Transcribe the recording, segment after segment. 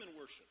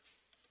worship.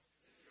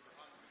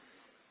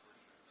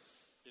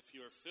 If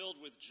you are filled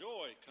with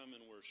joy, come and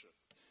worship.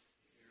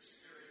 If your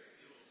spirit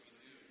feels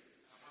renewed,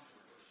 come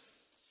and worship.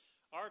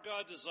 Our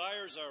God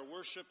desires our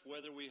worship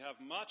whether we have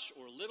much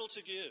or little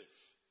to give.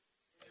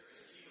 There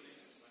is healing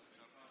when we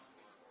come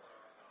before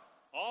our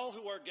God. All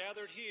who are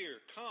gathered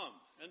here, come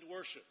and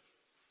worship.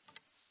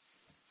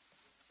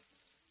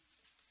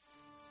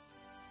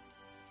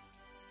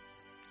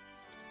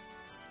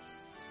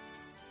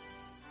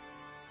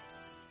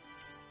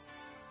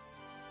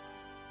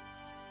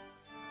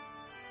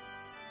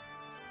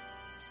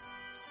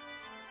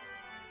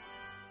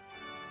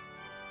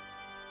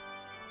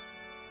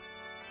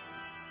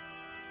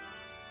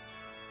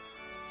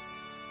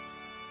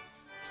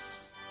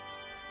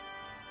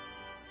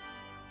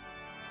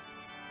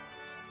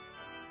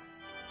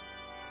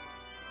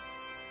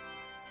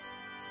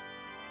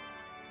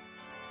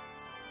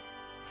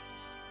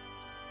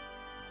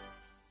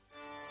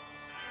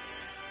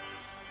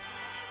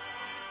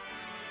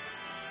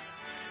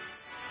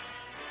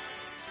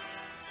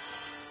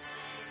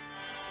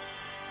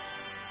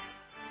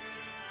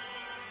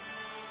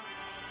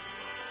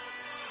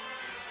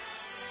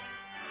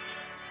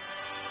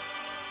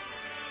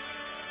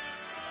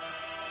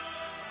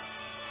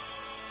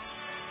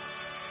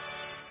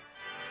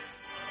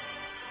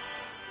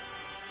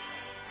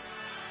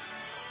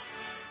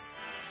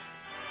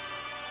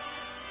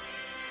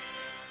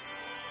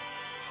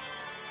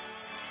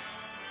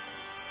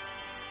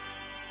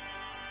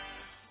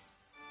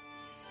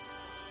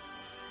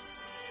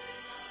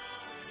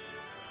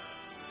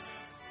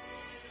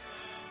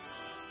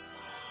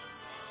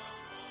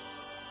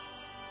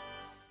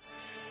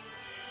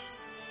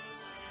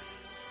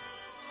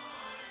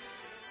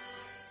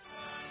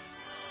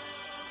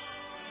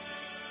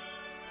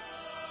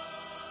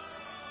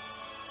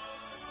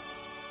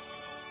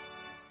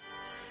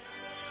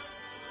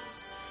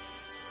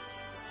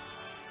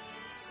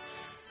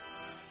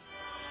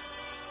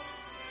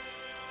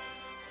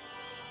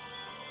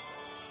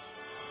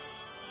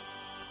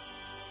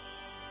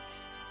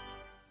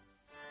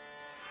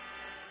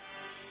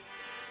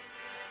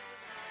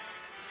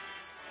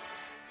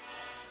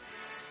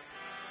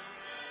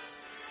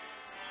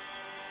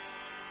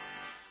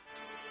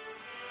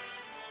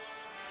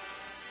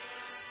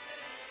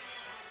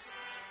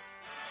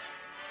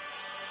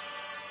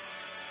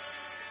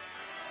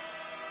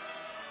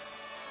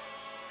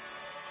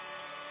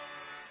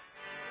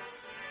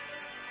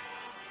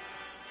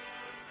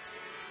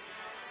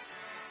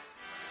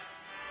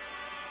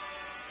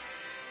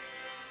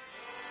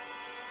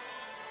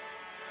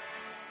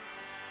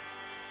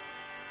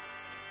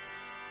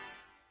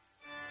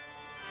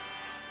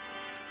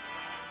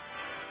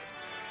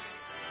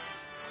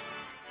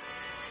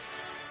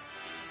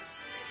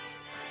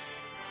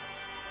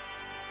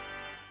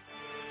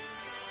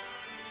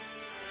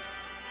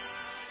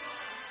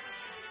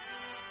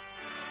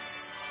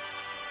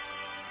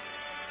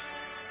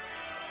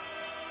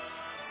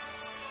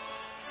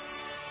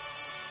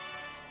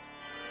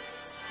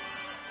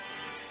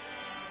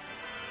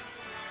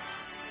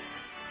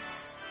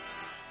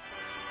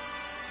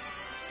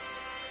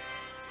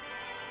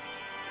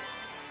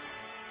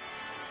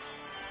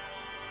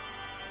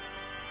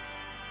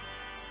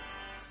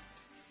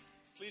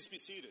 Please be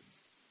seated.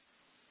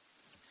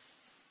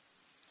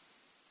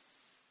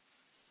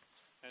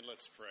 And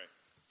let's pray.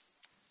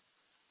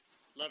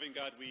 Loving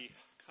God, we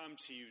come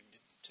to you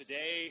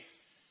today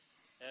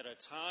at a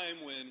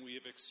time when we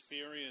have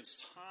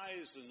experienced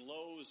highs and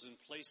lows and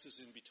places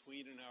in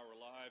between in our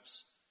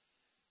lives.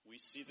 We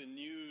see the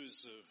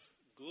news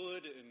of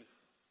good and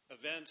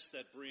events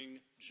that bring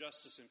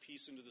justice and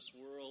peace into this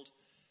world,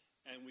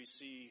 and we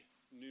see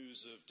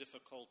news of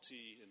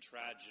difficulty and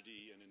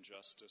tragedy and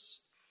injustice.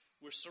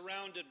 We're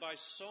surrounded by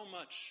so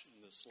much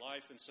in this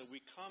life, and so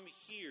we come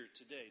here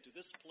today, to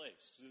this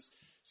place, to this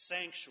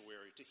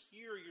sanctuary, to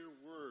hear your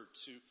word,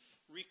 to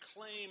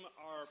reclaim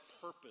our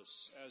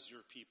purpose as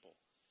your people.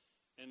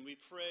 And we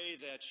pray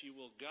that you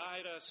will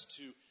guide us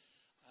to,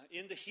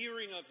 in the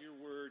hearing of your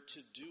word,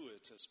 to do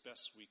it as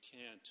best we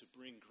can, to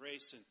bring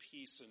grace and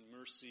peace and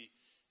mercy,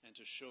 and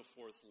to show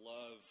forth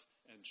love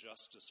and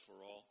justice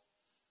for all.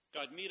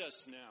 God, meet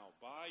us now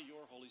by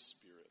your Holy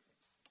Spirit,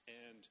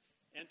 and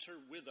enter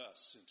with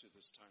us into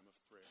this time of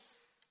prayer.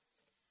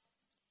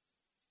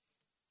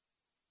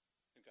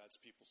 And God's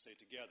people say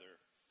together,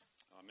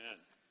 Amen.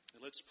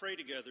 And let's pray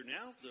together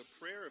now the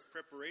prayer of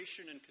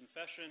preparation and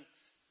confession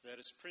that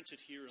is printed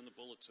here in the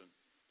bulletin.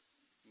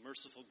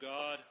 Merciful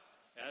God,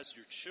 as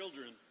your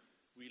children,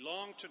 we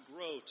long to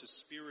grow to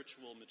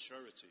spiritual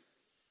maturity.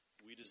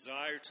 We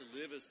desire to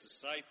live as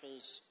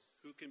disciples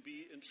who can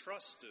be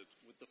entrusted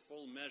with the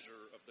full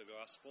measure of the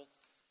gospel.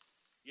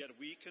 Yet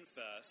we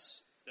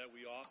confess that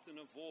we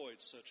often avoid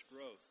such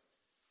growth.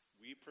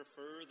 We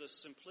prefer the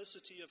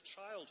simplicity of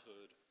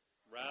childhood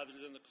rather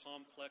than the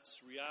complex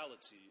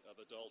reality of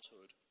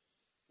adulthood.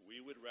 We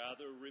would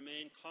rather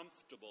remain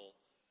comfortable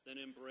than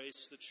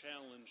embrace the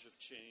challenge of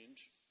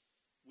change.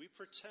 We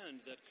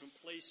pretend that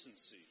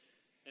complacency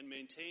and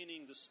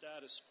maintaining the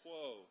status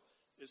quo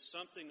is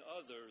something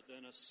other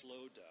than a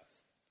slow death.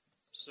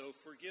 So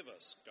forgive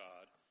us,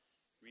 God.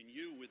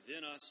 Renew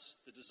within us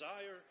the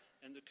desire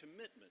and the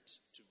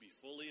commitment to be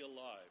fully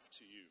alive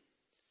to you.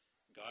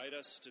 Guide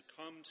us to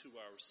come to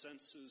our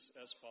senses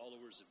as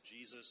followers of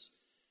Jesus,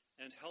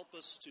 and help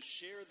us to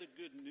share the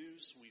good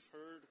news we've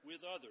heard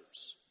with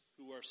others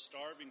who are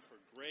starving for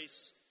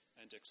grace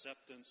and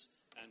acceptance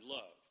and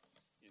love.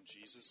 In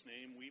Jesus'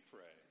 name we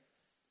pray.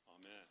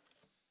 Amen.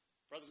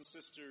 Brothers and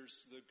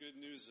sisters, the good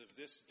news of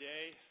this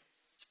day,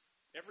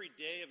 every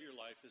day of your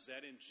life, is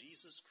that in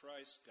Jesus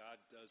Christ,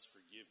 God does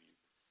forgive you.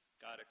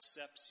 God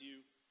accepts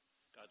you.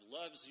 God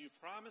loves you,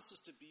 promises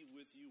to be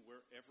with you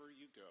wherever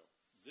you go.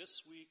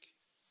 This week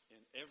and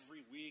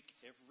every week,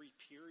 every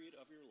period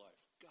of your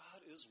life,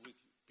 God is with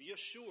you. Be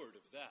assured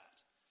of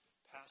that.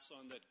 Pass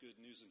on that good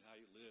news in how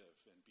you live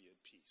and be at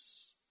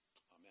peace.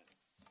 Amen.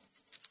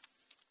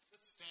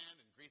 Let's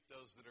stand and greet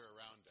those that are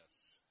around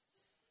us.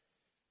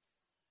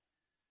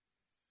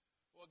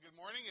 Well, good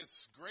morning.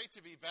 It's great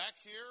to be back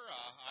here.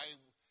 I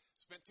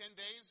spent 10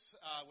 days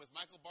with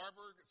Michael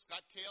Barber,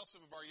 Scott Kale,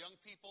 some of our young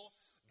people,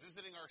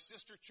 visiting our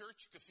sister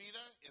church, Kafida,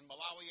 in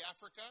Malawi,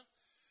 Africa.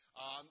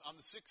 On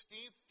the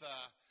 16th,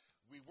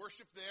 we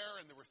worshiped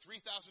there, and there were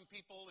 3,000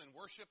 people in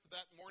worship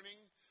that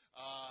morning,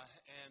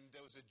 and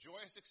it was a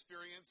joyous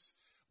experience.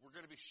 We're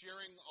going to be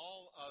sharing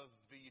all of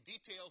the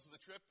details of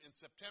the trip in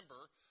September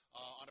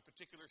on a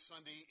particular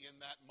Sunday in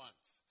that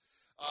month.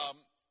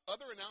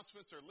 Other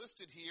announcements are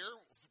listed here.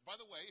 By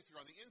the way, if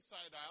you're on the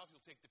inside aisle,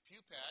 you'll take the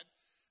pew pad,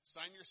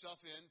 sign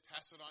yourself in,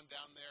 pass it on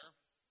down there.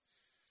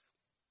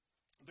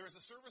 There's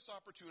a service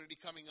opportunity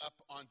coming up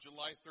on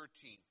July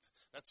 13th.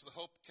 That's the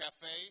Hope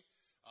Cafe.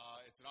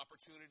 It's an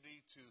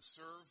opportunity to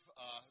serve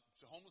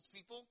to homeless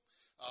people,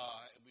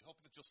 and we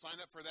hope that you'll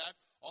sign up for that.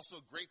 Also,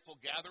 Grateful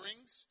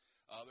Gatherings.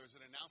 There's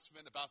an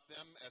announcement about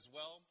them as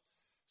well.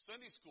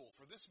 Sunday school.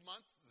 For this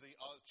month, the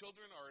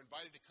children are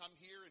invited to come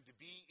here and to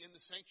be in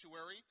the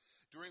sanctuary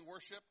during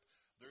worship.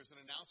 There's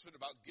an announcement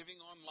about giving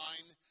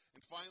online.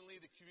 And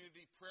finally, the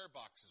community prayer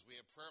boxes. We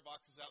have prayer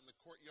boxes out in the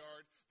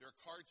courtyard. There are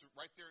cards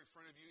right there in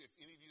front of you. If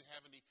any of you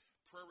have any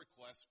prayer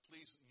requests,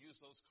 please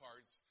use those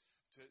cards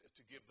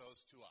to give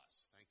those to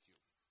us. Thank you.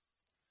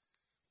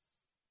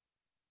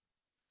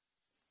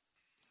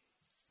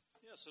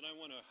 Yes, and I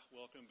want to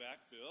welcome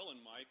back Bill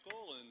and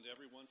Michael and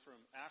everyone from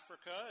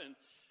Africa. And,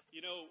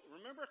 you know,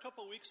 remember a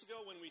couple weeks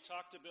ago when we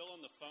talked to Bill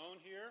on the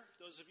phone here,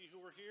 those of you who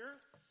were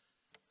here?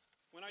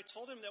 When I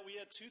told him that we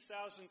had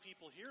 2,000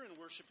 people here in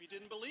worship, he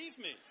didn't believe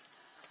me.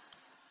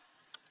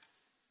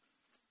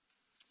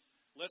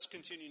 Let's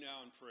continue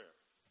now in prayer.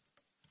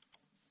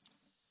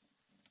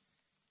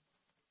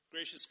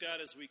 Gracious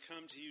God, as we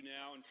come to you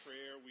now in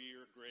prayer, we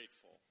are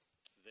grateful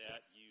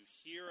that you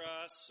hear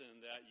us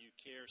and that you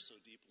care so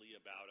deeply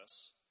about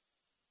us.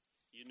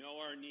 You know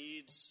our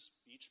needs,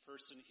 each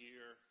person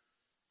here.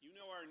 You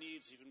know our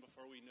needs even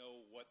before we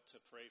know what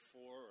to pray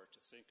for or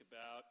to think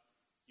about.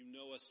 You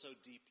know us so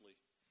deeply.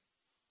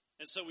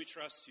 And so we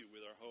trust you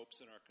with our hopes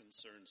and our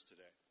concerns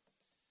today.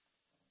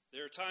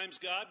 There are times,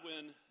 God,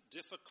 when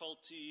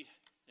difficulty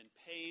and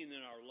pain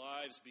in our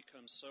lives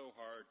become so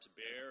hard to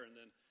bear, and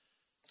then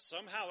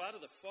somehow out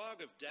of the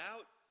fog of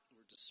doubt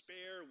or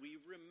despair,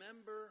 we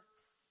remember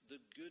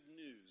the good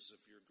news of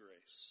your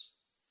grace.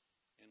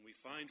 And we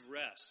find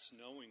rest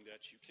knowing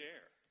that you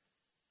care,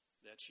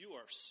 that you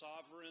are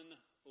sovereign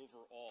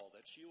over all,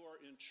 that you are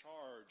in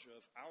charge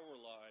of our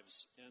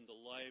lives and the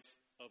life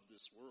of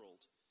this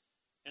world,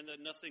 and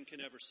that nothing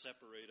can ever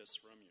separate us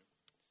from you.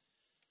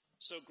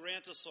 So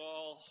grant us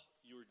all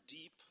your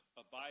deep,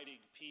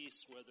 abiding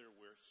peace, whether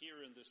we're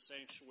here in this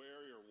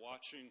sanctuary or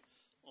watching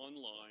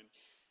online.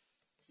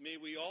 May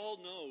we all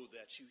know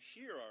that you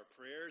hear our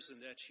prayers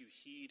and that you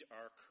heed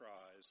our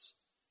cries,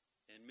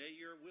 and may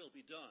your will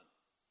be done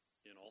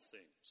in all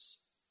things.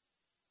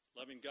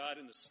 Loving God,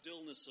 in the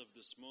stillness of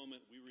this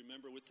moment, we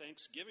remember with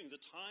thanksgiving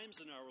the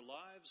times in our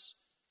lives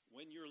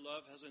when your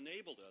love has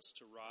enabled us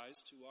to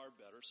rise to our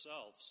better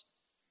selves.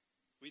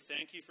 We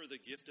thank you for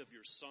the gift of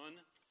your Son,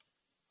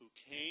 who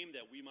came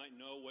that we might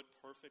know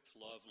what perfect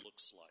love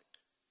looks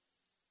like.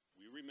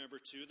 We remember,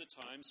 too, the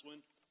times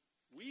when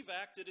we've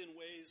acted in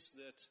ways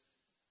that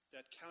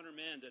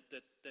countermand,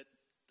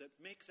 that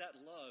make that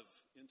love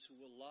into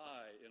a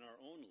lie in our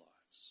own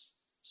lives.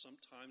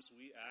 Sometimes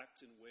we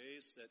act in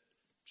ways that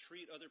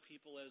treat other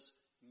people as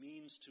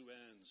means to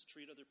ends,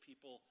 treat other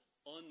people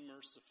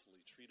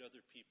unmercifully, treat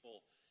other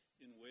people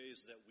in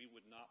ways that we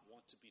would not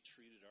want to be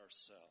treated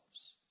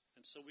ourselves.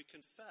 And so we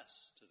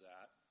confess to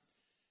that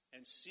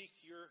and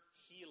seek your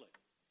healing,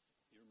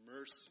 your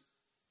mercy,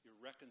 your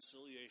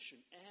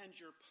reconciliation, and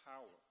your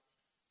power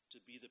to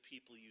be the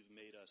people you've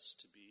made us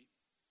to be.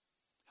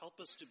 Help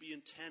us to be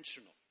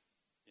intentional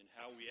in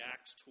how we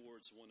act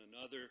towards one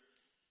another,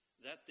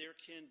 that there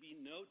can be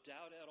no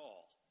doubt at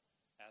all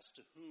as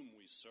to whom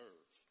we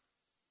serve.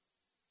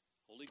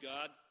 Holy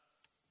God,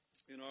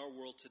 in our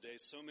world today,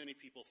 so many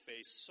people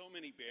face so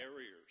many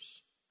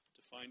barriers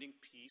to finding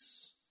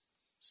peace,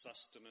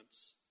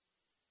 sustenance.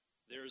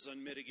 There is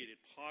unmitigated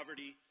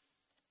poverty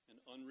and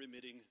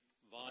unremitting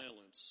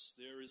violence.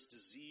 There is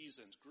disease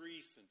and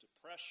grief and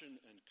depression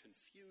and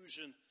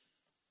confusion.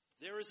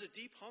 There is a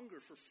deep hunger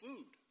for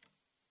food,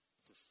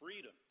 for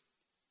freedom,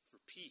 for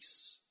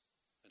peace,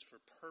 and for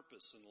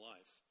purpose in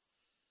life.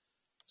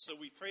 So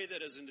we pray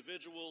that as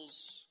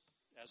individuals,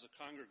 as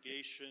a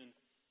congregation,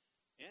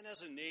 and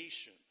as a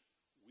nation,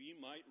 we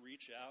might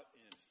reach out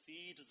and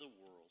feed the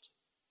world.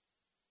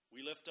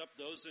 We lift up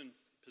those in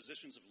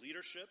positions of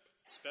leadership,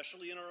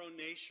 especially in our own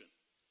nation,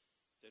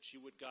 that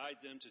you would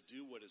guide them to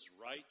do what is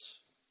right,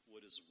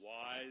 what is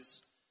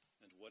wise,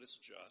 and what is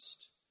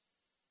just.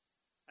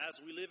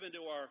 As we live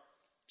into our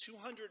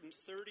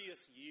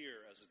 230th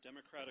year as a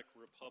democratic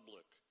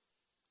republic,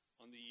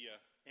 on the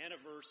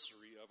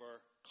anniversary of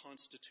our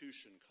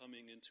Constitution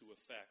coming into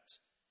effect,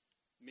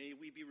 may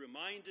we be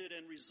reminded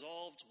and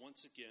resolved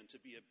once again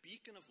to be a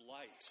beacon of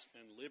light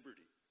and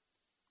liberty,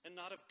 and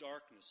not of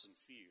darkness and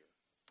fear,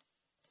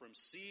 from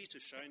sea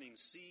to shining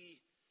sea,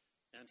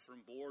 and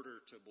from border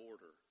to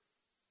border.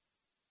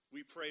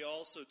 We pray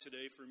also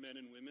today for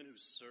men and women who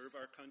serve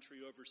our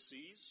country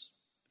overseas,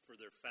 and for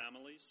their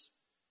families.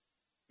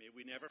 May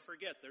we never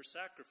forget their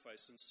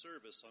sacrifice and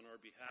service on our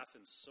behalf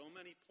in so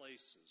many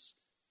places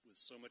with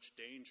so much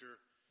danger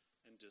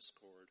and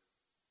discord.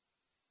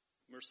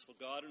 Merciful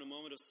God, in a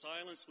moment of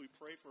silence, we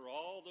pray for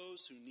all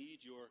those who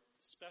need your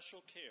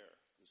special care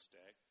this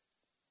day.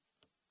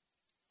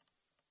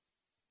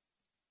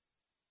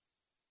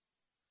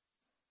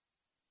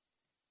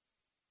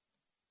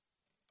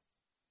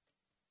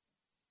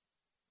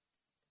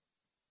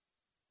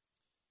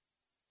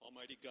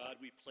 Almighty God,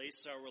 we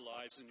place our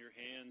lives in your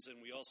hands, and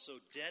we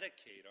also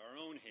dedicate our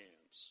own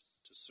hands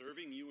to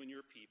serving you and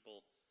your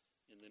people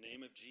in the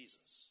name of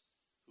Jesus,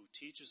 who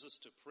teaches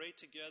us to pray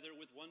together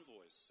with one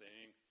voice,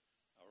 saying,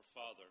 Our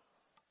Father,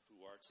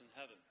 who art in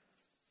heaven,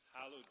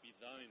 hallowed be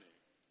thy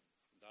name.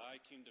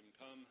 Thy kingdom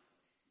come,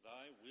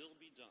 thy will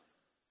be done,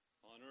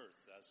 on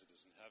earth as it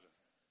is in heaven.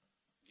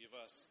 Give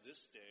us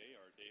this day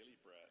our daily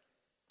bread,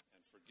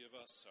 and forgive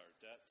us our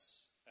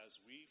debts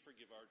as we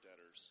forgive our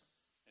debtors.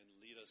 And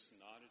lead us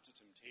not into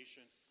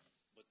temptation,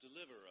 but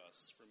deliver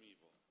us from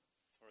evil.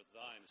 For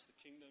thine is the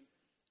kingdom,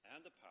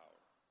 and the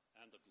power,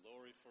 and the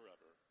glory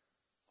forever.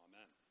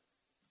 Amen.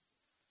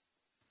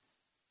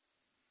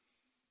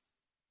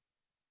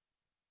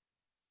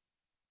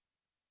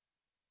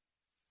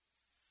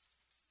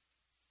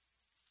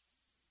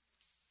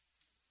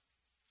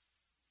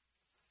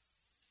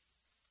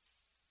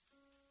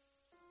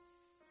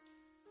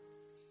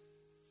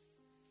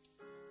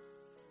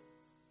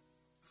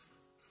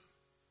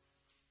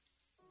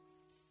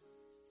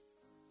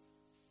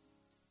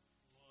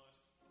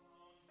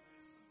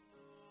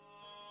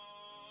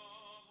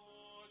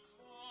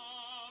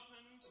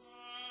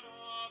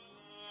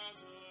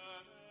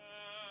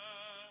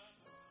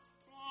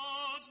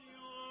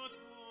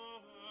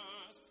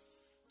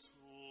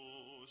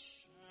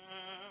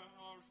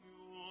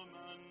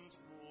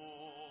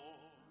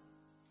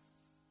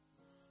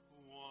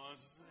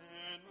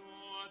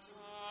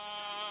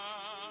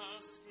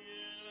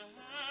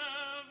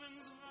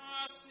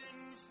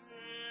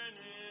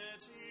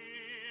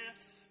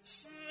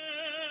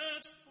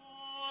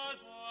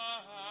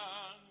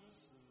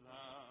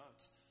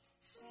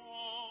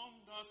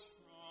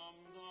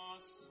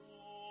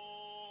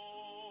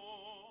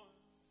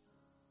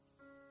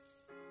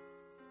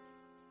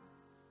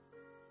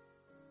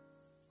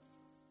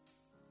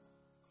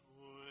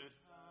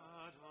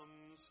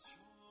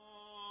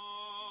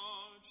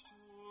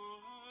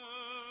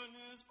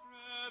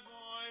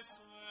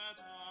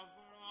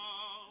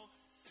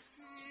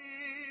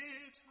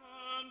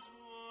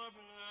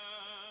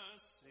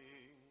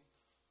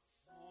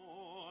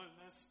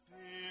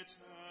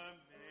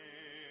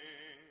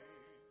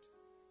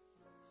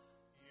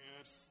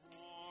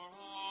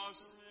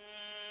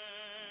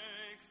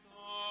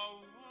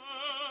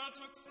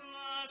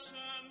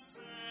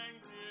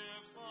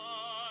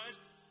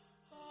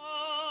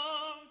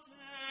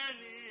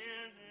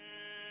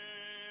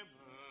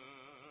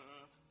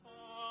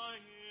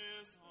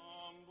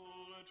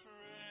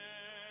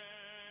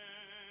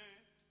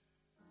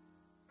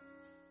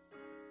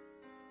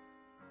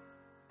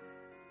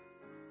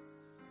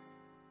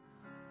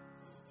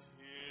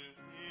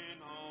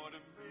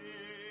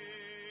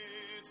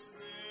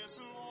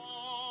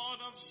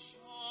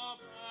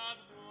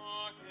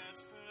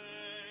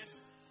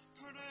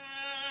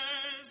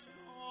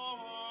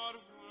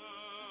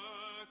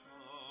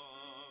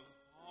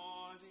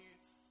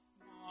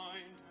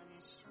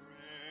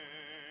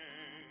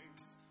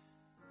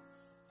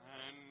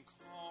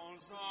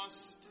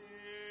 Us still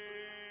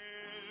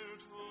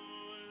to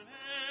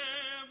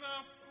labor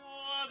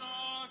for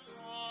the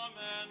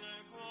common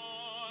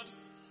good,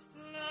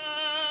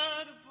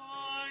 led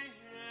by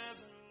his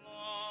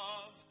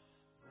love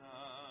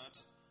that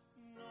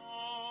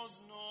knows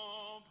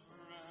no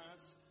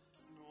breadth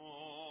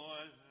nor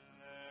length.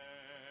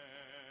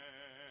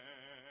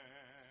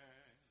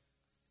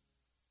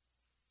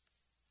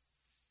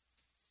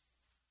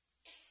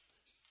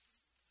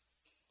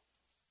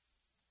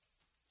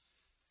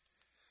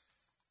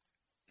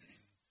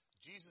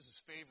 Jesus'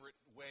 favorite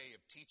way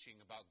of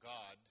teaching about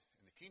God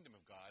and the kingdom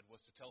of God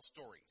was to tell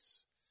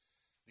stories.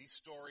 These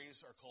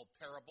stories are called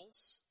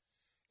parables,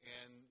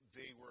 and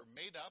they were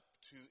made up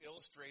to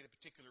illustrate a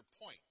particular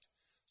point.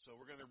 So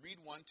we're going to read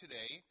one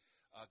today,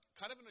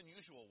 kind of an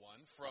unusual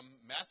one,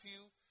 from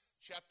Matthew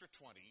chapter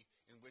 20,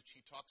 in which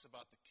he talks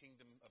about the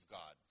kingdom of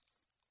God.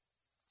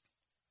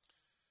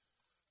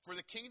 For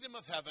the kingdom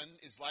of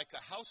heaven is like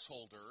a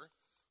householder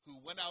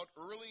who went out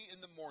early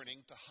in the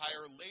morning to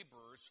hire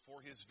laborers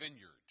for his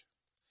vineyard.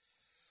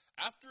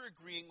 After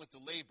agreeing with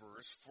the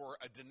laborers for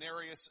a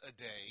denarius a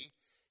day,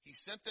 he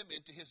sent them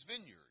into his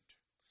vineyard.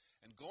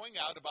 And going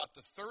out about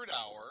the third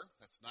hour,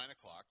 that's 9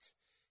 o'clock,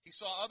 he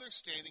saw others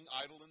standing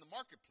idle in the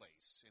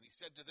marketplace. And he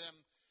said to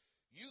them,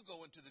 "You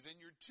go into the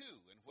vineyard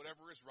too, and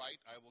whatever is right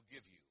I will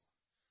give you."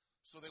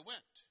 So they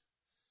went.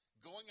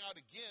 Going out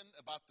again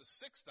about the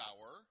 6th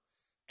hour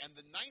and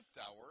the 9th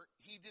hour,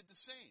 he did the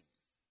same.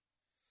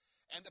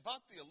 And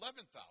about the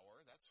 11th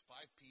hour, that's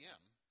 5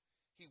 p.m.,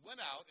 he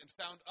went out and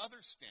found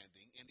others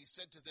standing, and he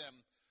said to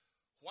them,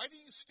 "Why do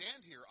you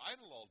stand here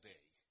idle all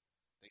day?"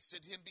 They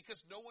said to him,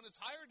 "Because no one has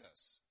hired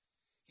us."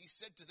 He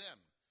said to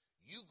them,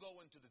 "You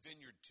go into the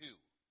vineyard too."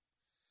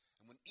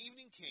 And when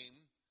evening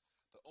came,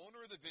 the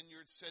owner of the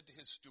vineyard said to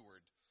his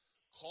steward,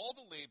 "Call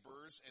the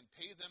laborers and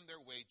pay them their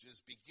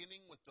wages,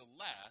 beginning with the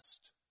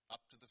last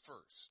up to the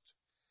first."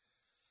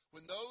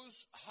 When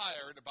those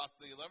hired about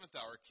the 11th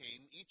hour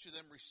came, each of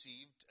them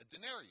received a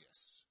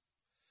denarius.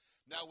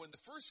 Now when the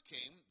first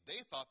came,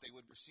 they thought they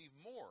would receive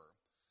more,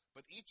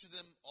 but each of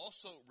them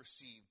also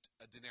received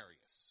a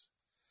denarius.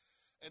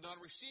 And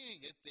on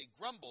receiving it, they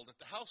grumbled at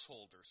the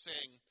householder,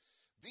 saying,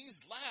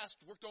 "These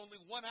last worked only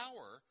 1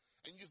 hour,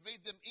 and you've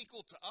made them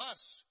equal to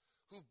us,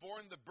 who've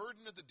borne the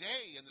burden of the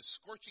day and the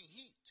scorching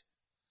heat."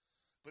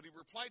 But he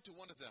replied to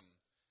one of them,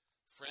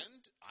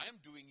 "Friend, I am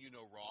doing you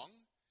no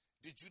wrong.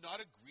 Did you not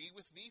agree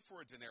with me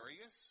for a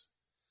denarius?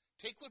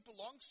 Take what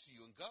belongs to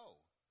you and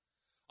go.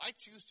 I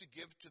choose to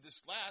give to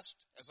this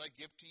last as I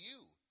give to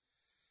you.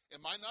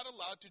 Am I not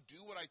allowed to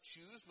do what I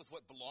choose with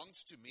what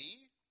belongs to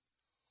me?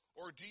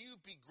 Or do you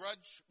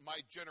begrudge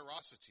my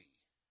generosity?"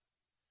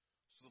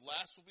 So the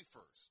last will be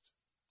first,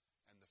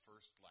 and the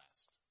first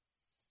last.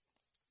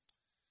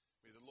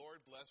 May the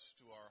Lord bless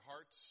to our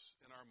hearts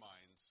and our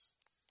minds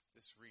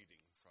this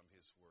reading from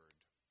his word.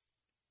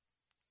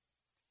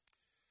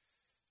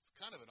 It's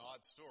kind of an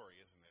odd story,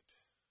 isn't it?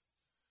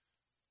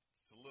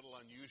 It's a little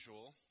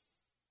unusual.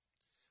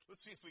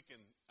 Let's see if we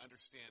can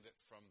understand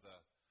it from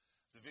the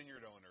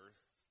vineyard owner,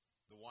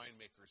 the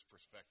winemaker's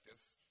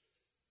perspective.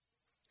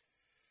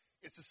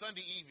 It's a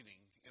Sunday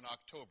evening in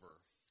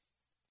October.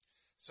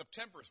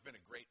 September's been a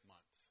great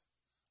month.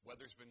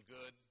 Weather's been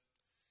good.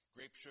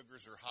 Grape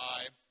sugars are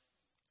high.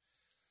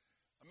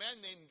 A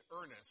man named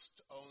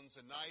Ernest owns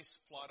a nice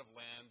plot of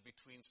land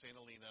between St.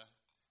 Helena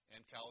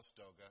and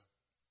Calistoga.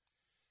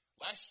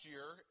 Last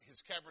year,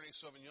 his Cabernet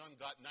Sauvignon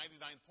got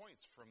 99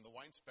 points from the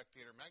Wine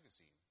Spectator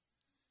magazine.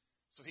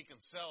 So he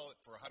can sell it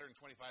for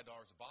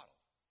 $125 a bottle.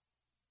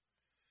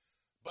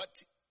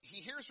 But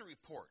he hears a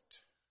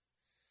report.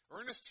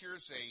 Ernest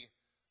hears a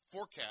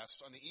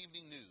forecast on the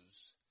evening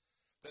news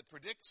that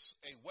predicts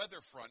a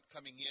weather front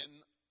coming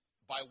in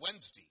by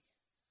Wednesday.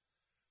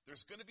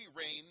 There's going to be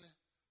rain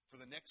for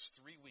the next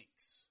 3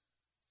 weeks.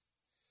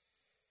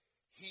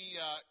 He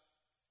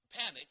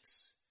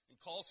panics and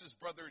calls his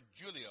brother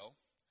Giulio,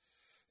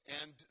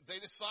 and they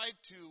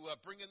decide to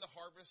bring in the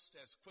harvest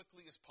as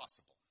quickly as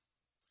possible.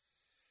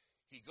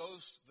 He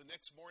goes the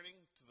next morning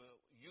to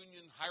the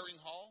union hiring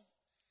hall,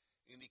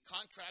 and he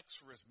contracts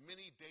for as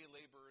many day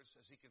laborers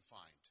as he can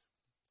find.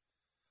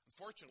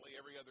 Unfortunately,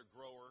 every other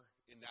grower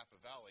in Napa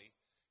Valley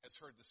has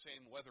heard the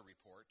same weather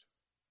report.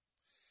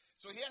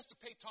 So he has to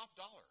pay top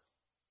dollar,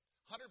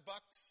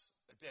 $100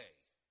 a day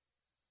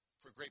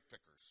for grape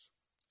pickers.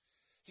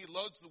 He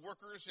loads the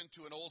workers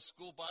into an old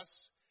school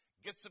bus,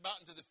 gets them out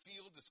into the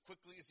field as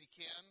quickly as he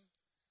can.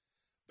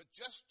 But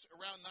just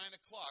around 9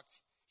 o'clock,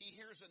 he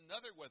hears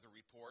another weather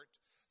report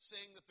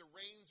saying that the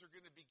rains are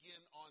going to begin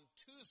on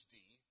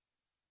Tuesday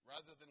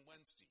rather than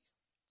Wednesday.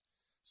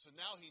 So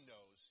now he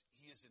knows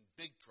he is in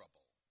big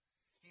trouble.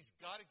 He's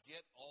got to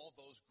get all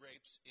those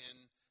grapes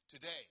in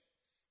today.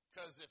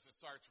 Because if it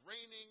starts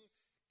raining,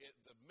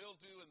 the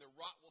mildew and the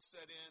rot will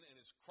set in and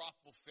his crop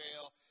will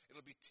fail.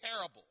 It'll be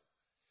terrible.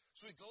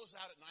 So he goes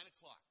out at 9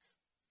 o'clock.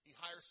 He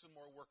hires some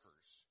more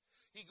workers.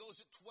 He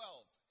goes at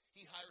 12.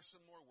 He hires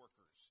some more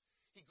workers.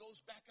 He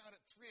goes back out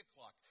at 3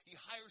 o'clock. He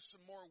hires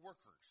some more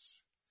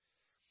workers.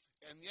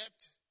 And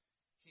yet,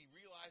 he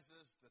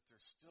realizes that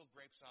there's still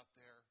grapes out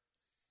there.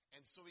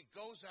 And so he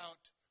goes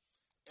out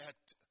at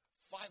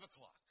 5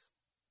 o'clock.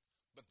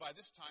 But by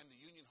this time, the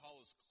union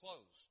hall is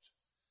closed.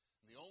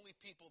 And the only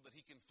people that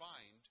he can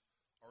find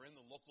are in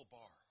the local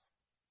bar.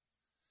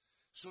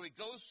 So he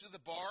goes to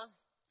the bar.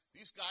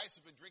 These guys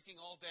have been drinking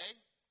all day.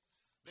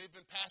 They've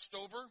been passed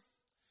over.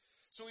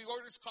 So he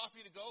orders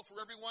coffee to go for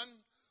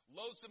everyone,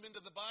 loads them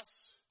into the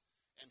bus,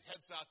 and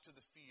heads out to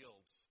the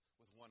fields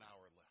with 1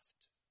 hour left.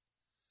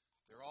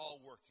 They're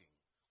all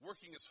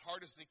working as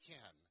hard as they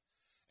can.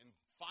 And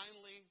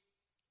finally,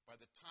 by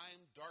the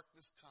time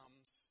darkness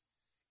comes,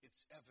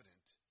 it's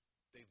evident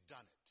they've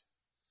done it.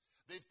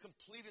 They've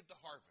completed the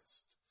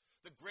harvest.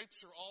 The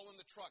grapes are all in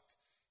the truck,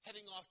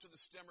 heading off to the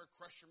stemmer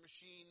crusher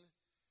machine.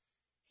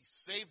 He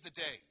saved the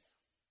day.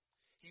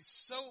 He's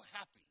so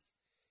happy.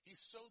 He's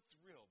so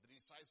thrilled that he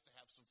decides to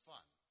have some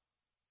fun.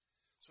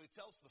 So he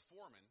tells the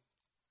foreman,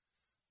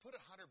 put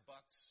 $100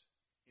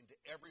 into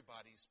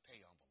everybody's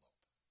pay envelope.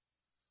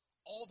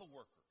 All the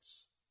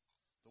workers,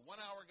 the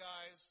 1-hour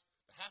guys,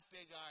 the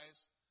half-day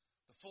guys,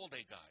 the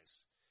full-day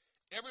guys.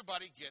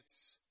 Everybody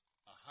gets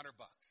 $100.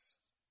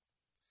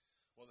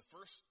 Well, the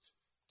first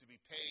to be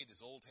paid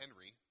is old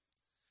Henry,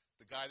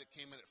 the guy that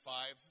came in at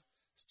 5,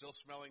 still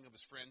smelling of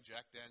his friend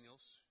Jack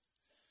Daniels.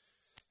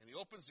 And he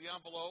opens the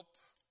envelope,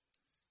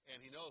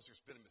 and he knows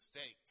there's been a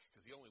mistake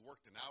because he only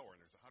worked an hour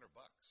and there's $100.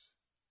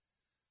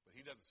 But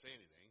he doesn't say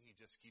anything. He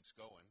just keeps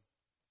going,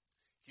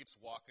 keeps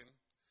walking.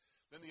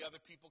 Then the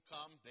other people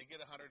come. They get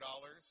 $100. The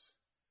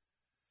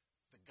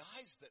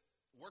guys that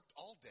worked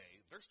all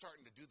day, they're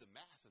starting to do the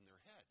math in their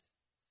head.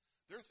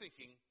 They're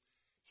thinking,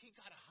 he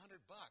got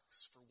 $100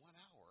 for 1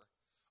 hour.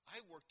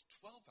 I worked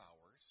 12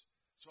 hours,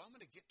 so I'm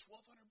going to get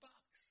 $1,200.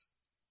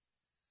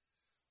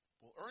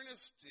 Well,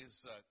 Ernest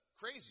is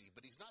crazy,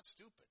 but he's not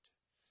stupid.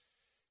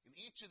 In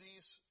each of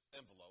these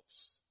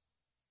envelopes,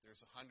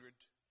 there's $100.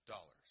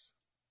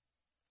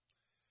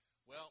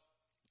 Well,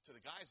 to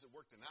the guys that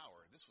worked an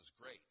hour, this was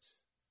great.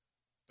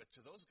 But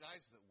to those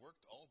guys that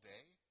worked all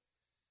day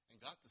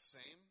and got the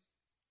same,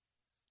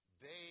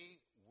 they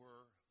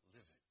were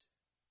livid.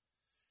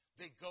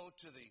 They go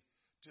to the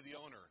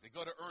owner, they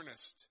go to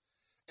Ernest,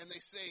 and they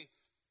say,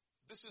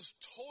 this is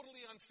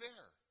totally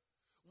unfair.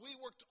 We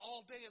worked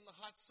all day in the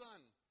hot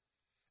sun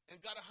and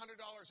got $100,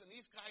 and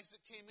these guys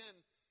that came in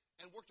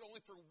and worked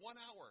only for 1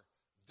 hour,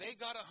 they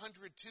got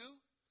 $100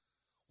 too?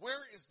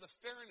 Where is the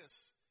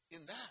fairness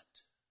in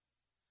that?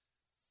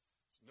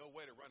 It's no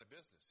way to run a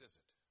business, is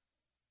it?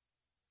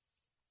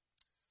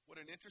 What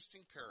an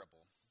interesting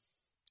parable.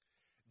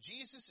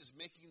 Jesus is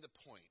making the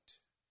point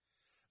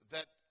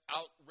that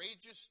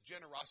outrageous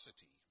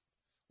generosity,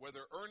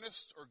 whether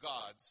earnest or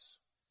God's,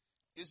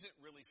 isn't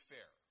really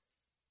fair.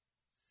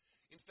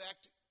 In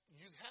fact,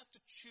 you have to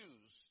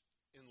choose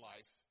in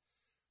life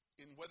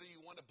in whether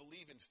you want to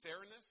believe in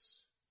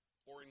fairness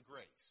or in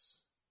grace.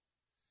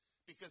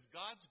 Because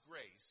God's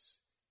grace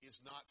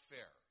is not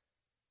fair.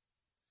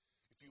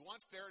 If you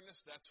want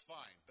fairness, that's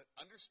fine, but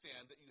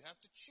understand that you have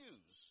to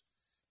choose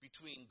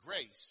between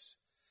grace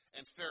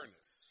and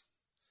fairness.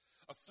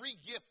 A free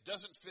gift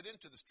doesn't fit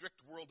into the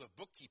strict world of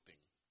bookkeeping.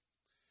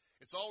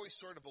 It's always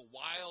sort of a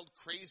wild,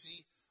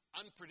 crazy,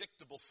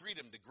 unpredictable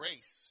freedom to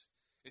grace.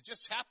 It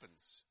just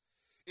happens.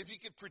 If you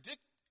could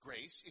predict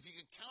grace, if you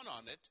could count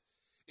on it,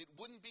 it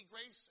wouldn't be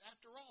grace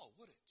after all,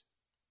 would it?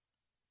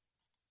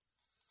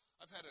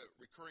 I've had a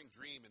recurring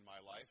dream in my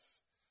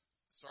life.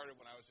 It started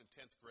when I was in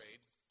 10th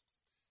grade,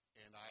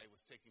 and I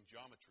was taking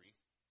geometry.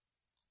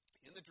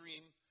 In the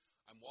dream,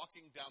 I'm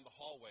walking down the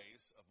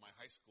hallways of my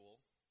high school,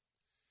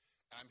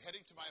 and I'm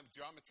heading to my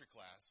geometry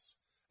class,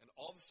 and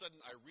all of a sudden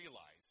I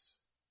realize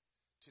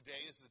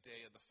today is the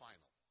day of the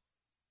final.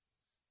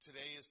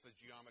 Today is the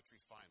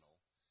geometry final,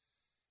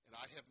 and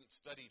I haven't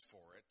studied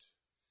for it.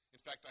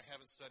 In fact, I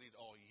haven't studied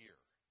all year.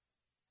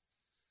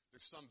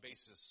 There's some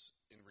basis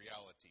in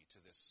reality to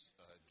this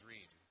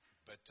dream,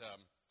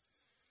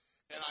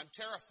 and I'm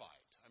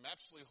terrified. I'm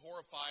absolutely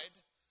horrified.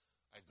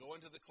 I go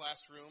into the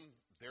classroom.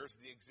 There's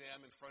the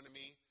exam in front of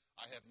me.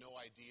 I have no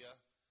idea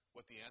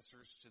what the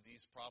answers to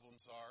these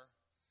problems are,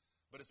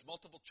 but it's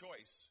multiple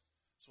choice,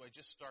 so I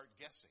just start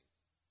guessing.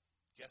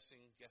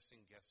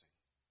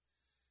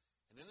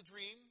 And in the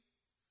dream,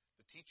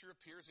 the teacher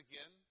appears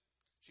again.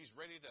 She's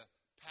ready to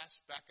pass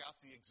back out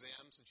the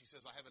exams, and she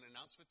says, I have an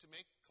announcement to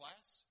make,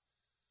 class.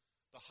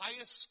 The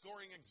highest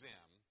scoring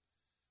exam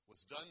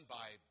was done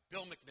by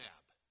Bill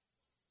McNabb.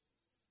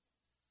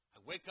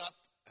 I wake up,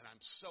 and I'm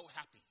so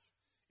happy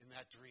in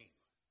that dream.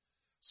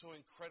 So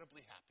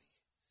incredibly happy.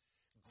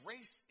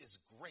 Grace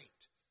is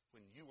great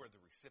when you are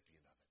the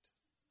recipient of it.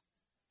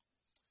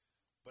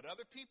 But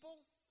other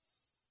people,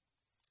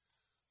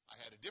 I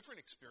had a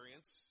different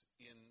experience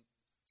in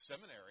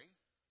seminary.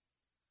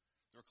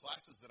 There were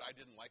classes that I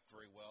didn't like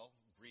very well.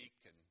 Greek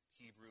and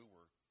Hebrew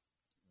were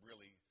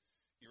really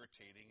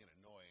irritating and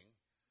annoying.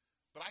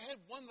 But I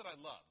had one that I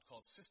loved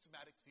called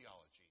systematic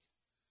theology.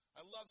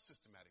 I love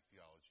systematic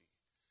theology.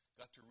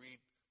 Got to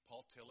read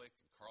Paul Tillich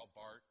and Karl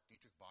Barth,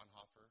 Dietrich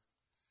Bonhoeffer.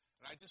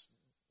 And I just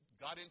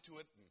got into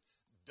it and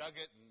dug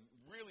it and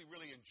really,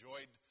 really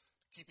enjoyed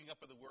keeping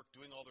up with the work,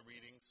 doing all the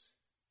readings.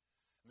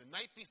 And the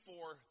night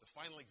before the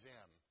final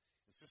exam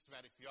in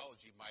systematic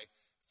theology, my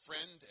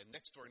friend and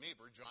next-door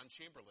neighbor, John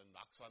Chamberlain,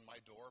 knocks on my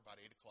door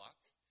about 8 o'clock.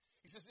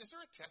 He says, is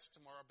there a test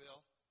tomorrow,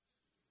 Bill?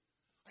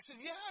 I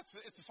said, yeah, it's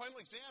the final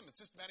exam in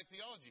systematic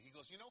theology. He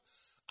goes,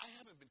 I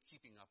haven't been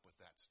keeping up with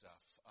that stuff.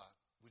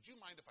 Would you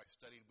mind if I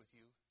studied with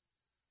you?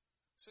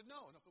 I said,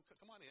 no,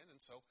 come on in. And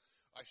so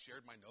I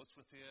shared my notes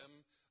with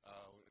him,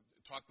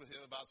 talked with him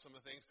about some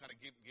of the things, kind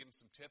of gave him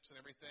some tips and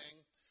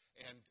everything.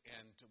 And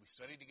we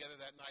studied together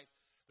that night.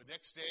 The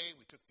next day,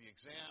 we took the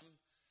exam,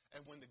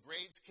 and when the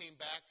grades came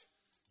back,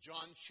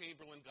 John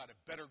Chamberlain got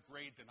a better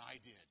grade than I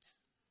did.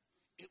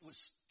 It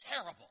was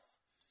terrible.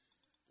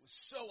 It was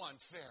so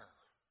unfair.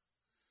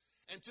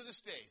 And to this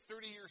day,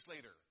 30 years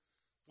later,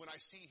 when I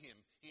see him,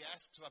 he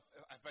asks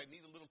if I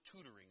need a little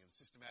tutoring in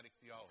systematic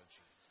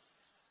theology.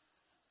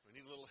 I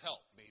need a little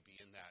help, maybe,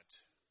 in that.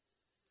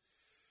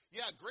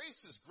 Yeah,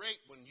 grace is great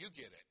when you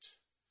get it.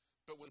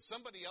 But when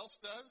somebody else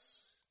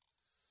does,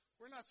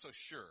 we're not so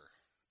sure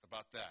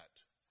about that.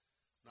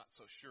 Not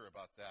so sure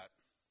about that.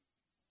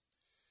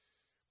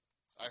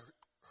 I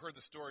heard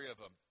the story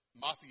of a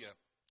mafia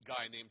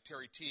guy named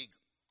Terry Teague.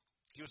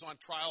 He was on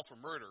trial for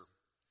murder,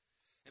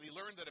 and he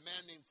learned that a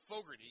man named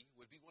Fogarty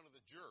would be one of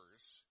the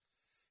jurors,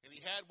 and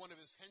he had one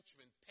of his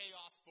henchmen pay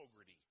off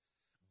Fogarty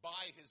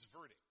by his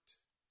verdict.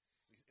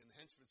 And the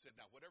henchman said,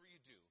 now, whatever you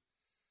do,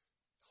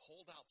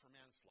 hold out for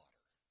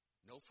manslaughter.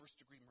 No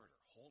first-degree murder.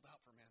 Hold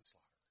out for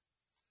manslaughter.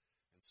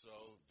 And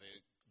so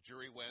the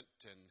jury went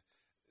and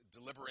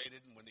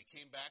deliberated, and when they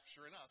came back,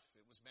 sure enough,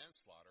 it was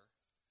manslaughter.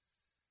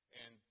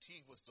 And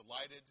Teague was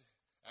delighted.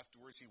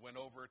 Afterwards, he went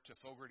over to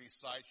Fogarty's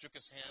side, shook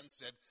his hand,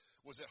 said,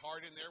 was it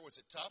hard in there? Was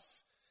it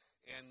tough?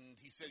 And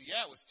he said,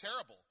 yeah, it was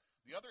terrible.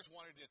 The others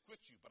wanted to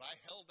acquit you, but I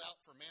held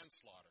out for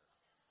manslaughter.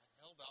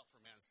 I held out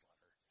for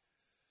manslaughter.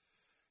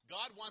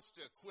 God wants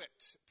to acquit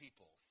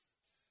people,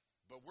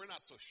 but we're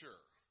not so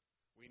sure.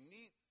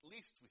 At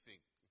least we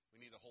think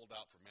we need to hold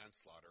out for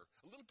manslaughter.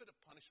 A little bit of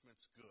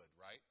punishment's good,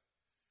 right?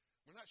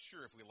 We're not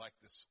sure if we like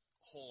this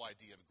whole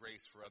idea of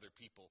grace for other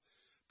people.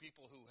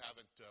 People who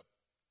haven't,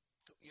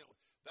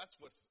 that's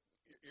what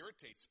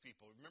irritates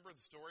people. Remember the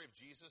story of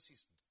Jesus?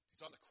 He's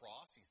on the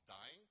cross, he's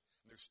dying,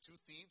 and there's two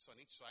thieves on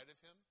each side of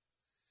him.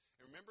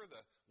 And remember the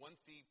one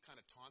thief kind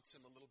of taunts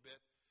him a little bit,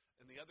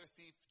 and the other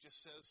thief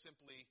just says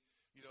simply,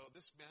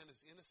 this man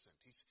is innocent.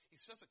 He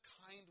says a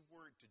kind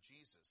word to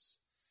Jesus,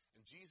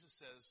 and Jesus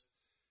says,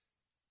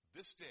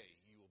 this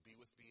day you will be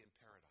with me in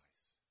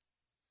paradise.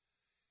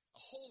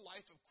 A whole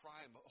life of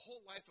crime, a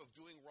whole life of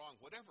doing wrong,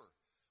 whatever,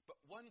 but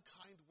one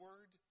kind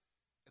word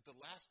at the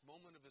last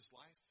moment of his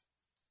life,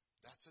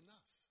 that's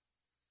enough.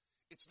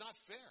 It's not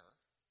fair,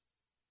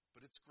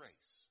 but it's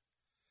grace.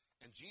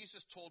 And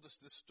Jesus told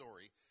us this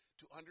story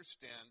to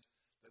understand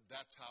that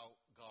that's how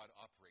God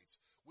operates.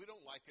 We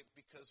don't like it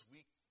because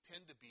we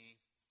tend to be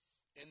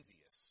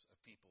envious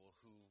of people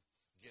who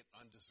get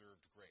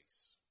undeserved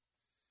grace.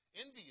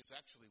 Envy is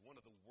actually one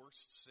of the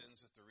worst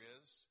sins that there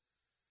is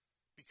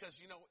because,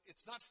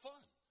 it's not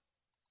fun.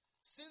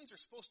 Sins are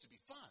supposed to be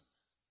fun,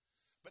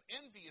 but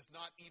envy is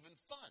not even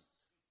fun.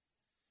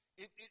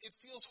 It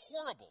feels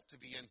horrible to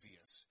be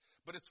envious,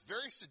 but it's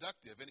very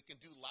seductive and it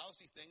can do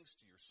lousy things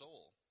to your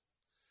soul.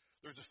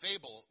 There's a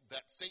fable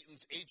that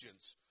Satan's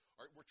agents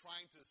were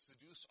trying to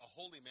seduce a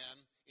holy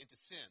man into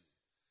sin.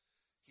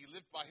 He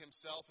lived by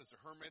himself as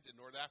a hermit in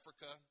North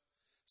Africa.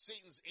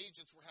 Satan's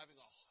agents were having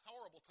a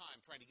horrible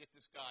time trying to get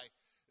this guy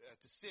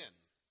to sin.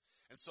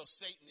 And so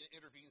Satan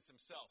intervenes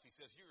himself. He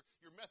says,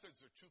 your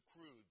methods are too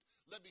crude.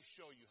 Let me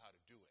show you how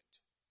to do it.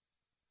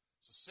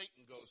 So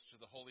Satan goes to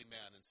the holy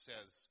man and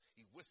says,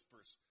 he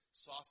whispers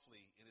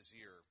softly in his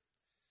ear,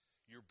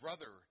 your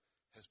brother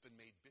has been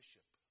made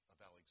bishop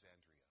of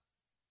Alexandria.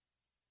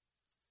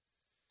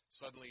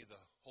 Suddenly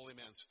the holy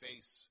man's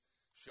face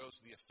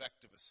shows the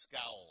effect of a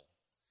scowl.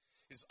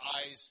 His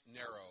eyes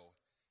narrow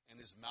and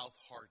his mouth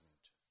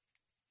hardened.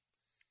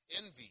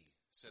 Envy,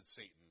 said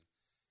Satan,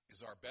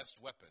 is our best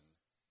weapon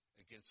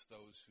against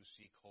those who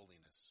seek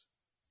holiness.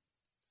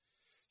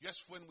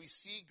 Yes, when we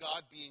see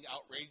God being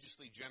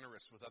outrageously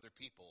generous with other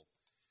people,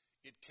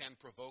 it can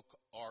provoke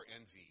our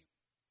envy.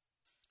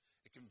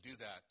 It can do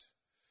that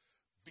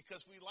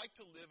because we like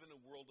to live in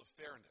a world of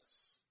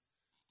fairness.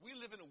 We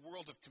live in a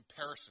world of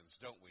comparisons,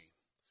 don't we?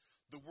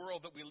 The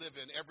world that we live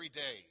in every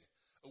day,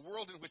 a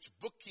world in which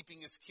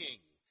bookkeeping is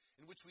king,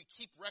 in which we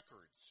keep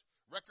records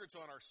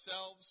on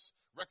ourselves,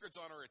 records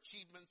on our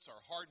achievements, our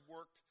hard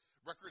work,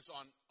 records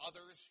on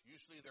others,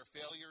 usually their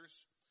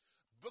failures.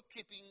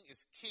 Bookkeeping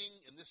is king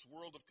in this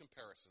world of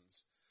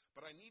comparisons,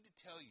 but I need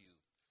to tell you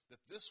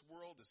that this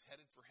world is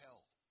headed for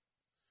hell.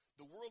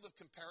 The world of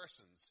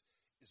comparisons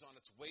is on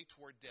its way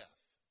toward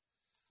death.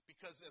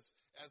 Because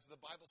as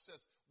the Bible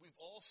says, we've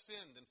all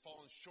sinned and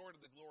fallen short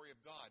of the glory of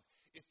God.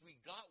 If we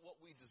got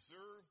what we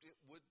deserved, it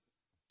would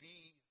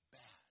be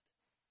bad.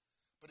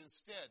 But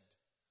instead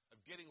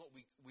of getting what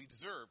we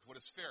deserved, what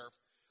is fair,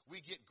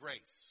 we get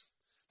grace.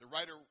 The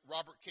writer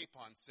Robert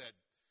Capon said,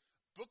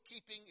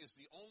 bookkeeping is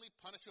the only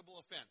punishable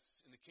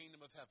offense in the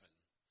kingdom of heaven.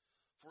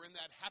 For in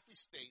that happy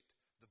state,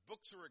 the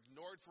books are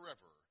ignored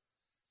forever,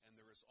 and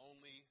there is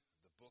only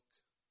the book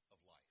of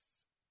life.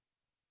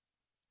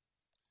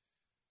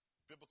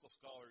 Biblical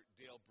scholar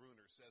Dale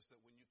Bruner says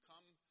that when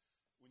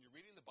you're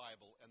reading the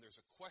Bible and there's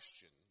a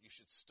question, you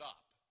should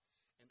stop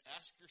and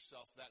ask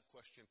yourself that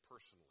question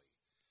personally.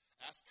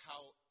 Ask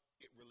how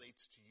it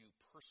relates to you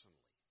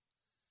personally.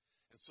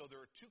 And so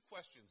there are two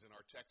questions in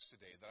our text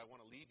today that I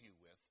want to leave you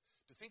with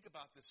to think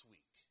about this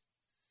week.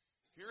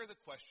 Here are the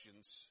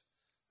questions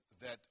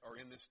that are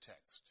in this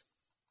text.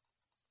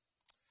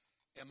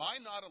 Am I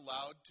not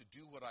allowed to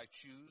do what I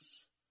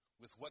choose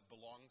with what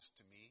belongs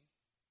to me?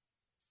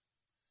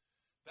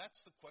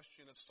 That's the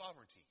question of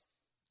sovereignty,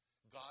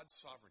 God's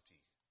sovereignty.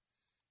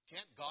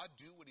 Can't God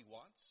do what he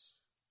wants?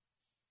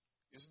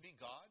 Isn't he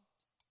God?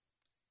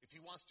 If he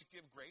wants to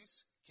give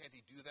grace, can't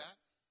he do that?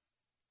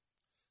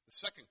 The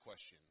second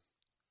question,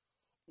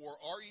 or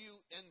are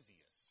you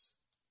envious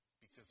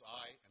because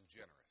I am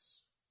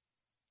generous?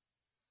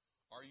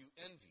 Are you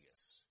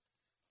envious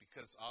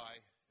because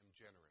I am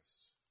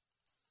generous?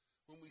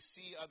 When we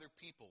see other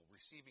people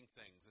receiving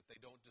things that they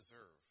don't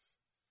deserve,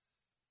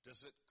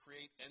 does it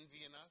create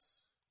envy in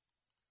us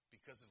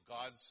because of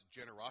God's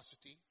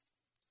generosity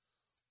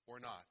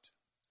or not?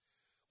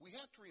 We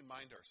have to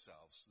remind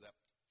ourselves that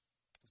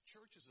the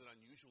church is an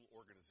unusual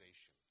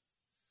organization.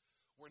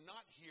 We're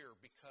not here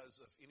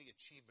because of any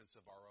achievements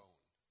of our own.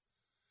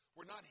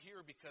 We're not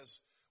here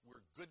because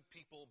we're good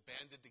people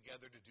banded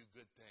together to do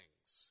good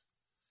things.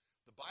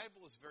 The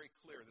Bible is very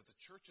clear that the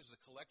church is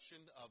a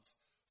collection of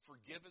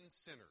forgiven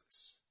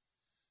sinners,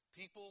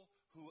 people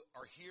who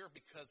are here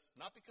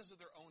not because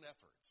of their own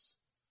efforts,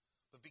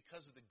 but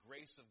because of the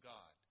grace of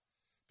God,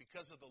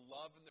 because of the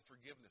love and the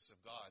forgiveness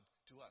of God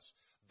to us.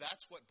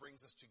 That's what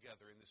brings us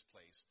together in this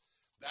place.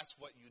 That's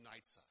what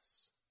unites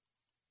us.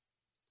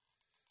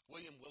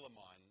 William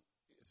Willimon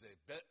is a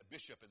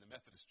bishop in the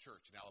Methodist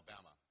Church in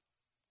Alabama,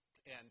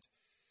 and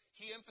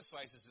he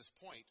emphasizes this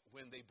point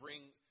when they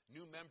bring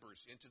new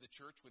members into the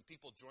church, when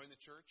people join the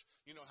church.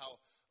 You know how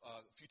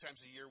a few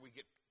times a year we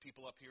get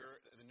people up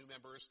here, the new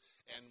members,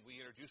 and we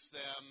introduce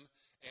them,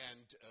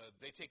 and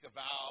they take a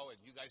vow, and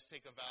you guys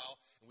take a vow,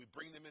 and we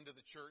bring them into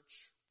the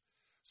church.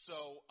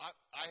 So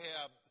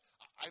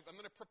I'm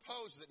going to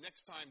propose that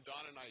next time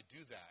Don and I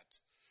do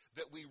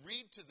that we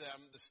read to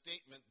them the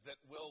statement that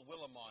Will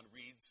Willimon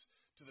reads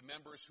to the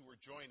members who are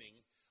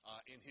joining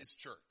in his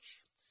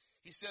church.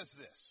 He says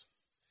this: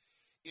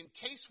 "In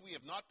case we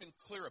have not been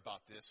clear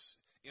about this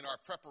in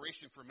our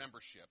preparation for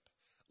membership,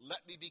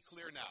 let me be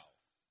clear now.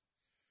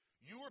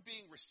 You are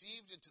being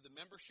received into the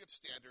membership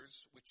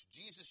standards which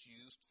Jesus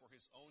used for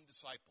his own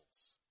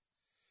disciples.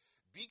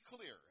 Be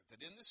clear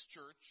that in this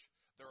church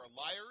there are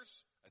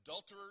liars,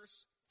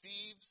 adulterers,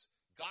 thieves,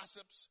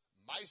 gossips,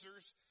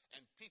 misers,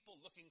 and people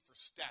looking for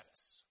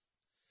status.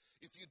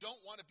 If you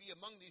don't want to be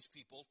among these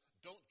people,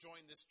 don't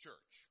join this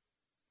church.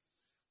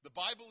 The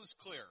Bible is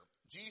clear.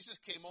 Jesus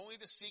came only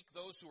to seek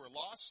those who are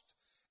lost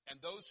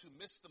and those who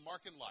missed the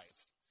mark in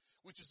life,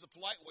 which is the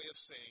polite way of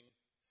saying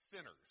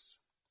sinners.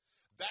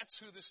 That's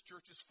who this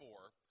church is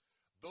for.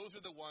 Those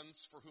are the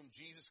ones for whom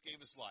Jesus gave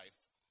his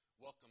life.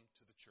 Welcome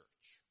to the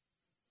church."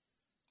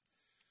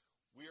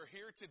 We are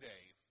here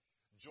today,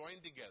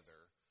 joined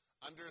together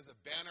under the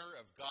banner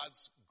of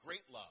God's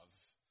great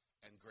love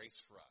and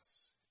grace for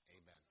us.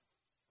 Amen.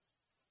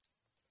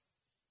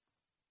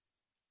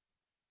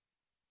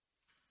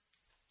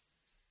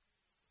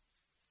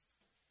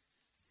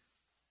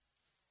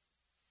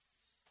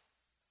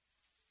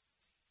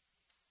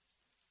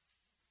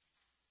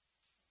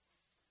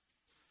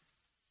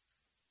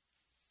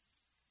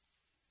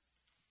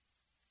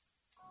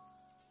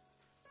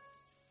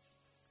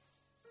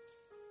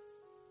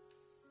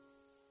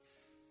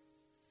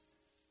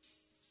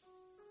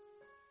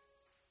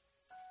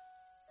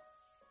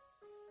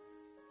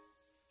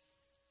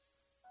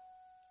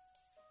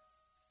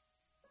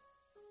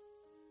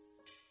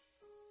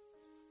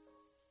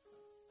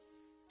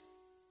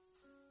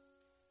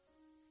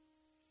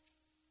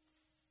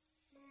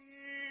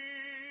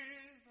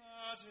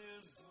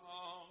 Is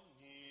down,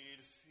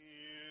 need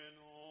fear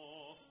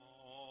no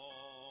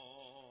fall.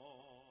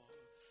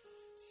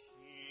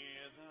 He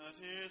that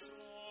is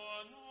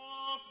o'er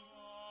no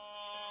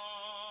pride,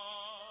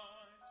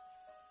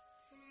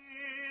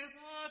 he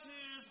that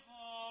is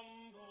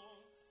humble,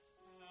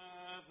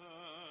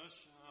 never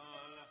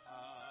shall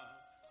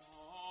have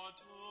God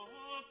to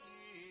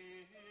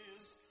be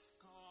his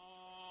guide.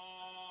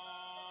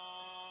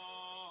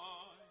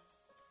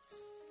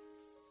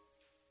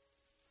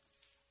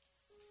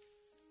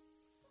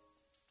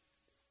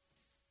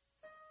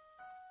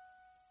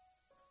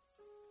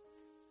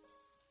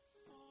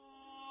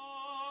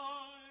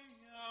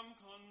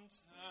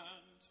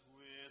 Content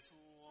with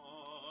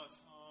what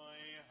I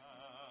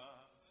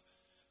have,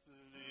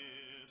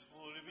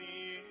 little be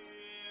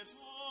it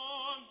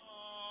or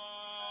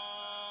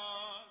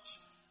much,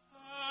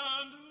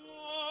 and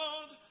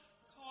Lord,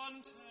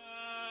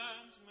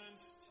 contentment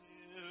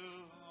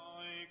still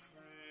I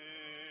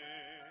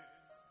crave,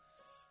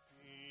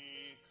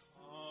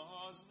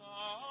 because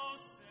thou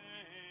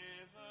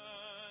savest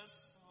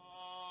such.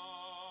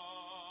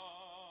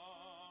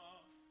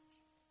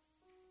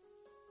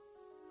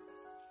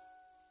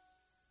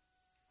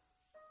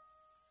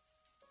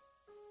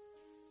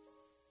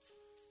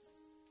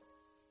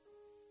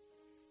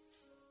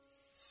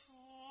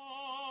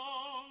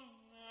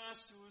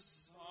 To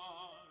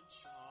such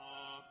a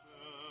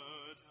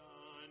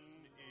burden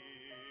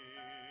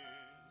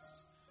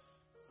is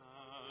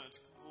that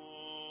go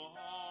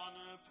on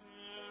a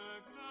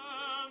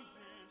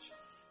pilgrimage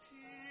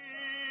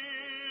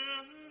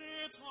here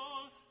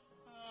little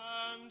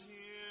and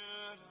here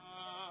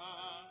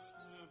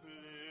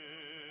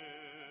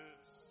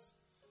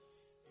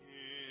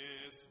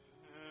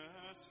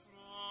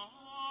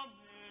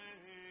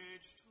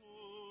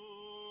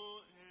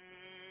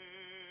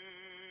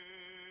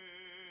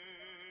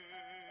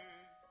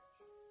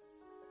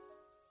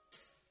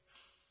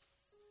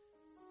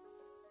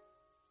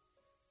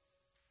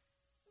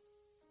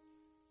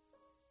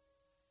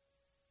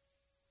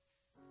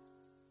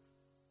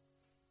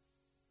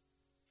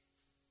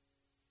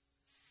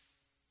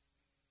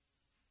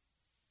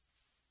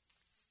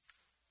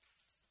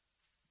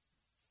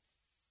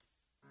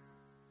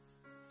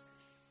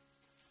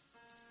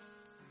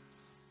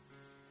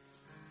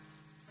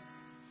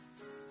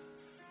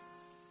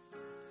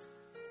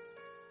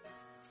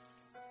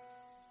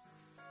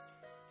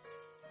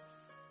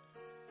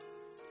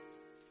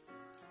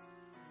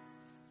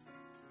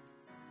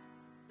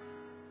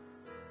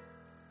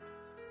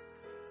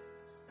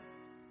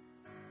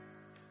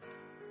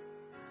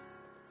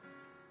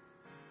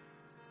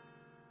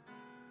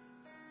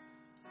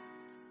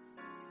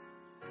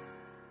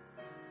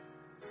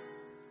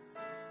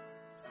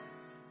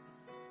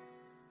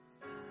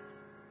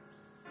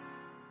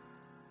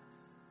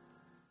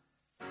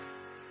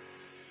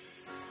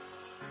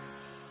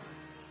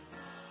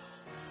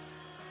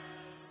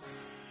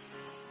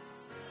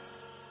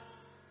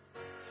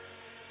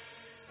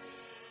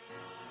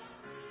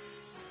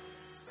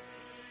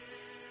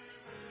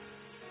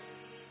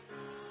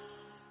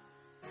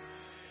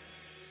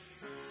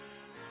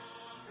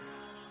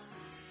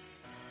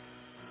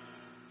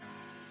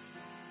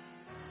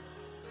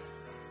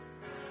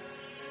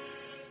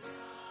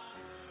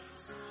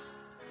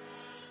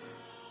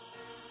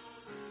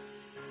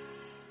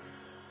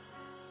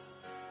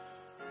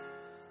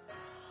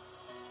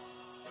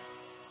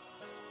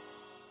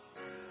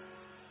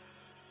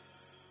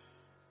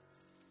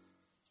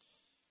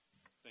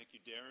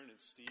Thank you, Darren and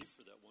Steve,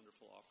 for that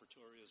wonderful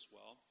offertory as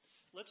well.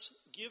 Let's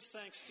give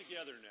thanks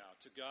together now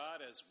to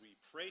God as we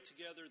pray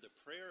together the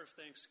prayer of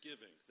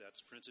thanksgiving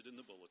that's printed in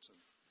the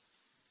bulletin.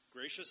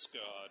 Gracious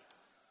God,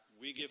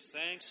 we give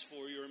thanks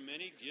for your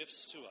many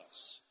gifts to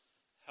us.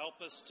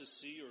 Help us to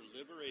see your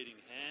liberating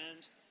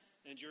hand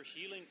and your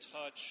healing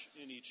touch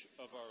in each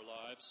of our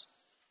lives,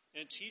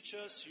 and teach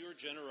us your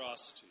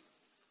generosity,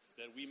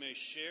 that we may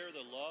share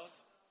the love,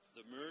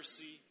 the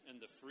mercy,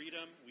 and the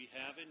freedom we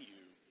have in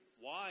you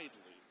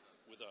widely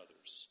with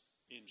others.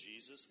 In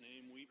Jesus'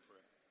 name we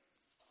pray.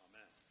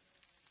 Amen.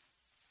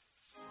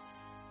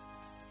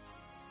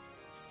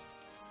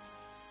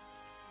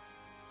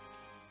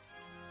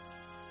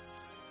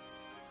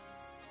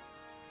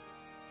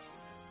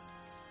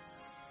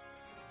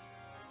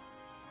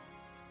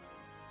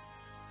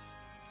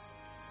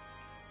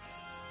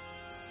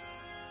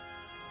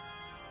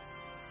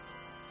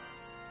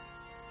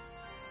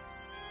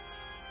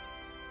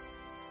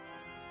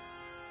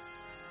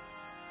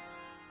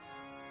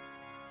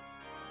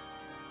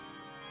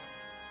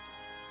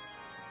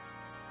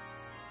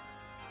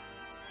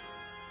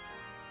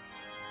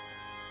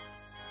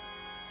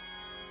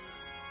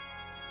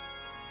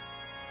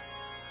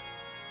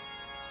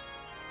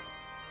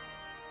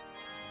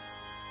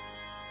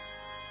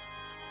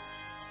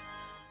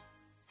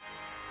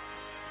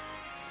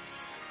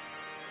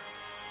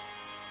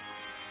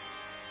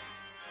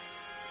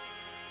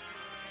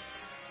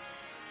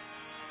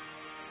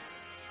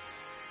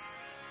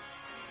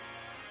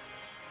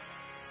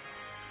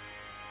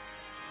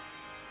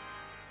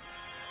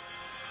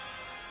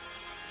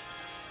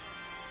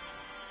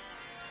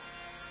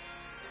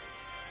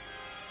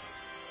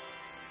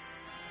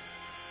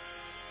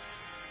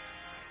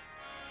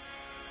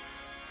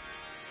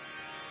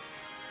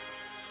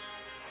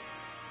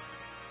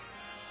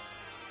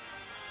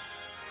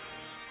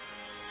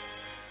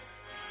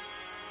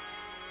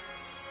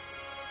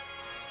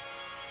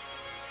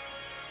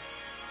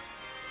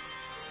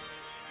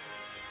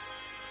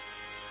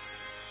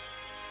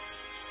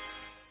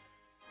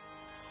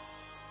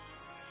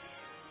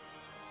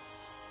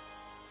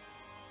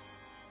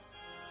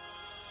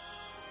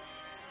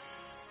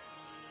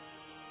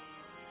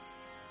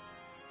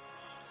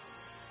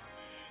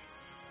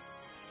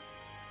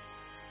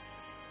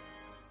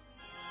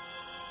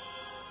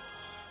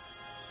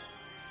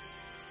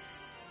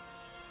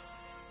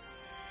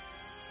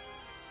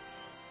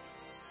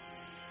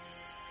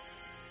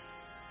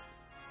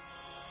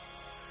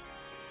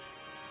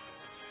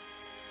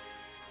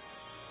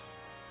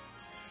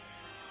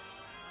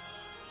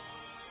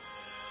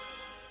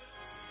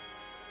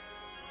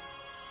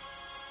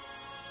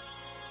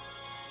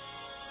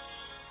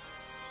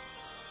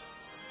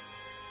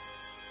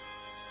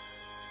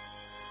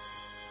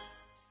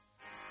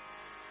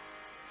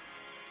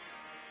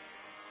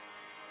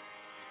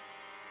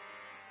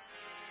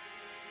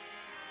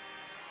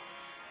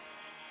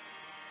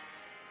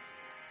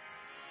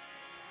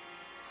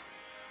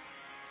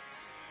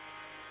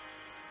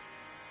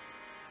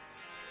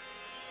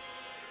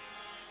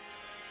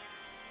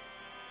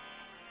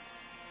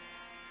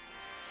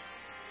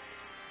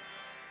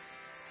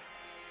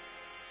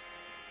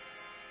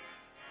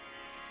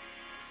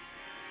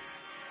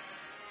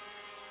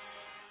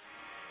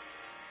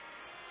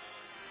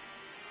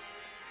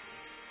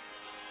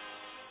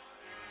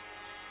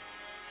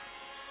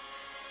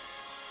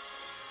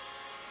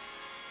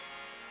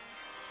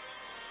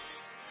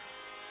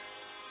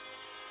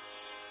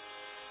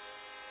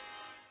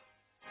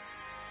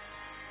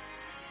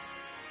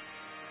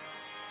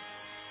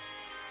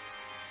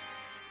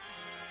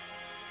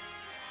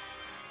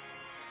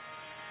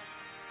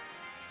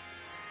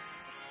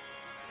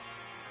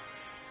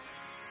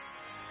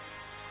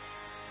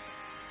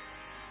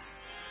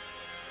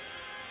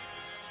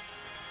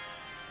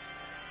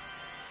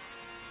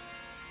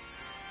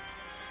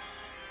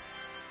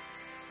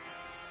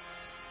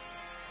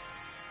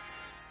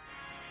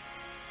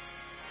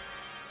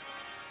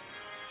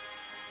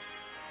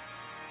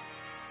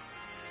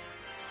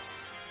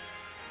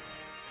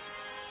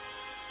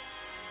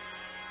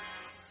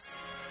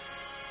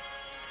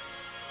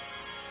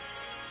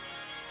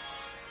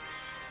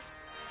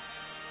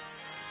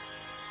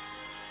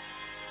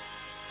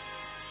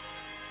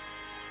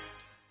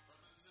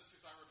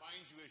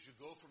 As you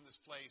go from this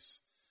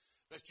place,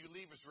 that you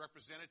leave as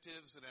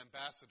representatives and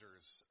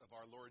ambassadors of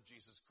our Lord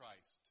Jesus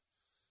Christ.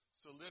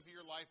 So live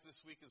your life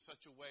this week in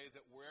such a way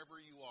that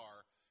wherever you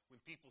are, when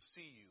people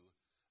see you,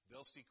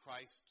 they'll see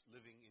Christ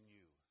living in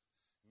you.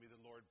 May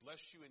the Lord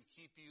bless you and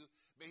keep you.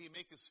 May he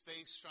make his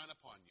face shine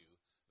upon you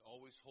and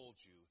always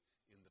hold you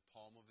in the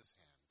palm of his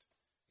hand.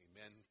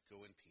 Amen.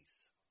 Go in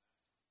peace.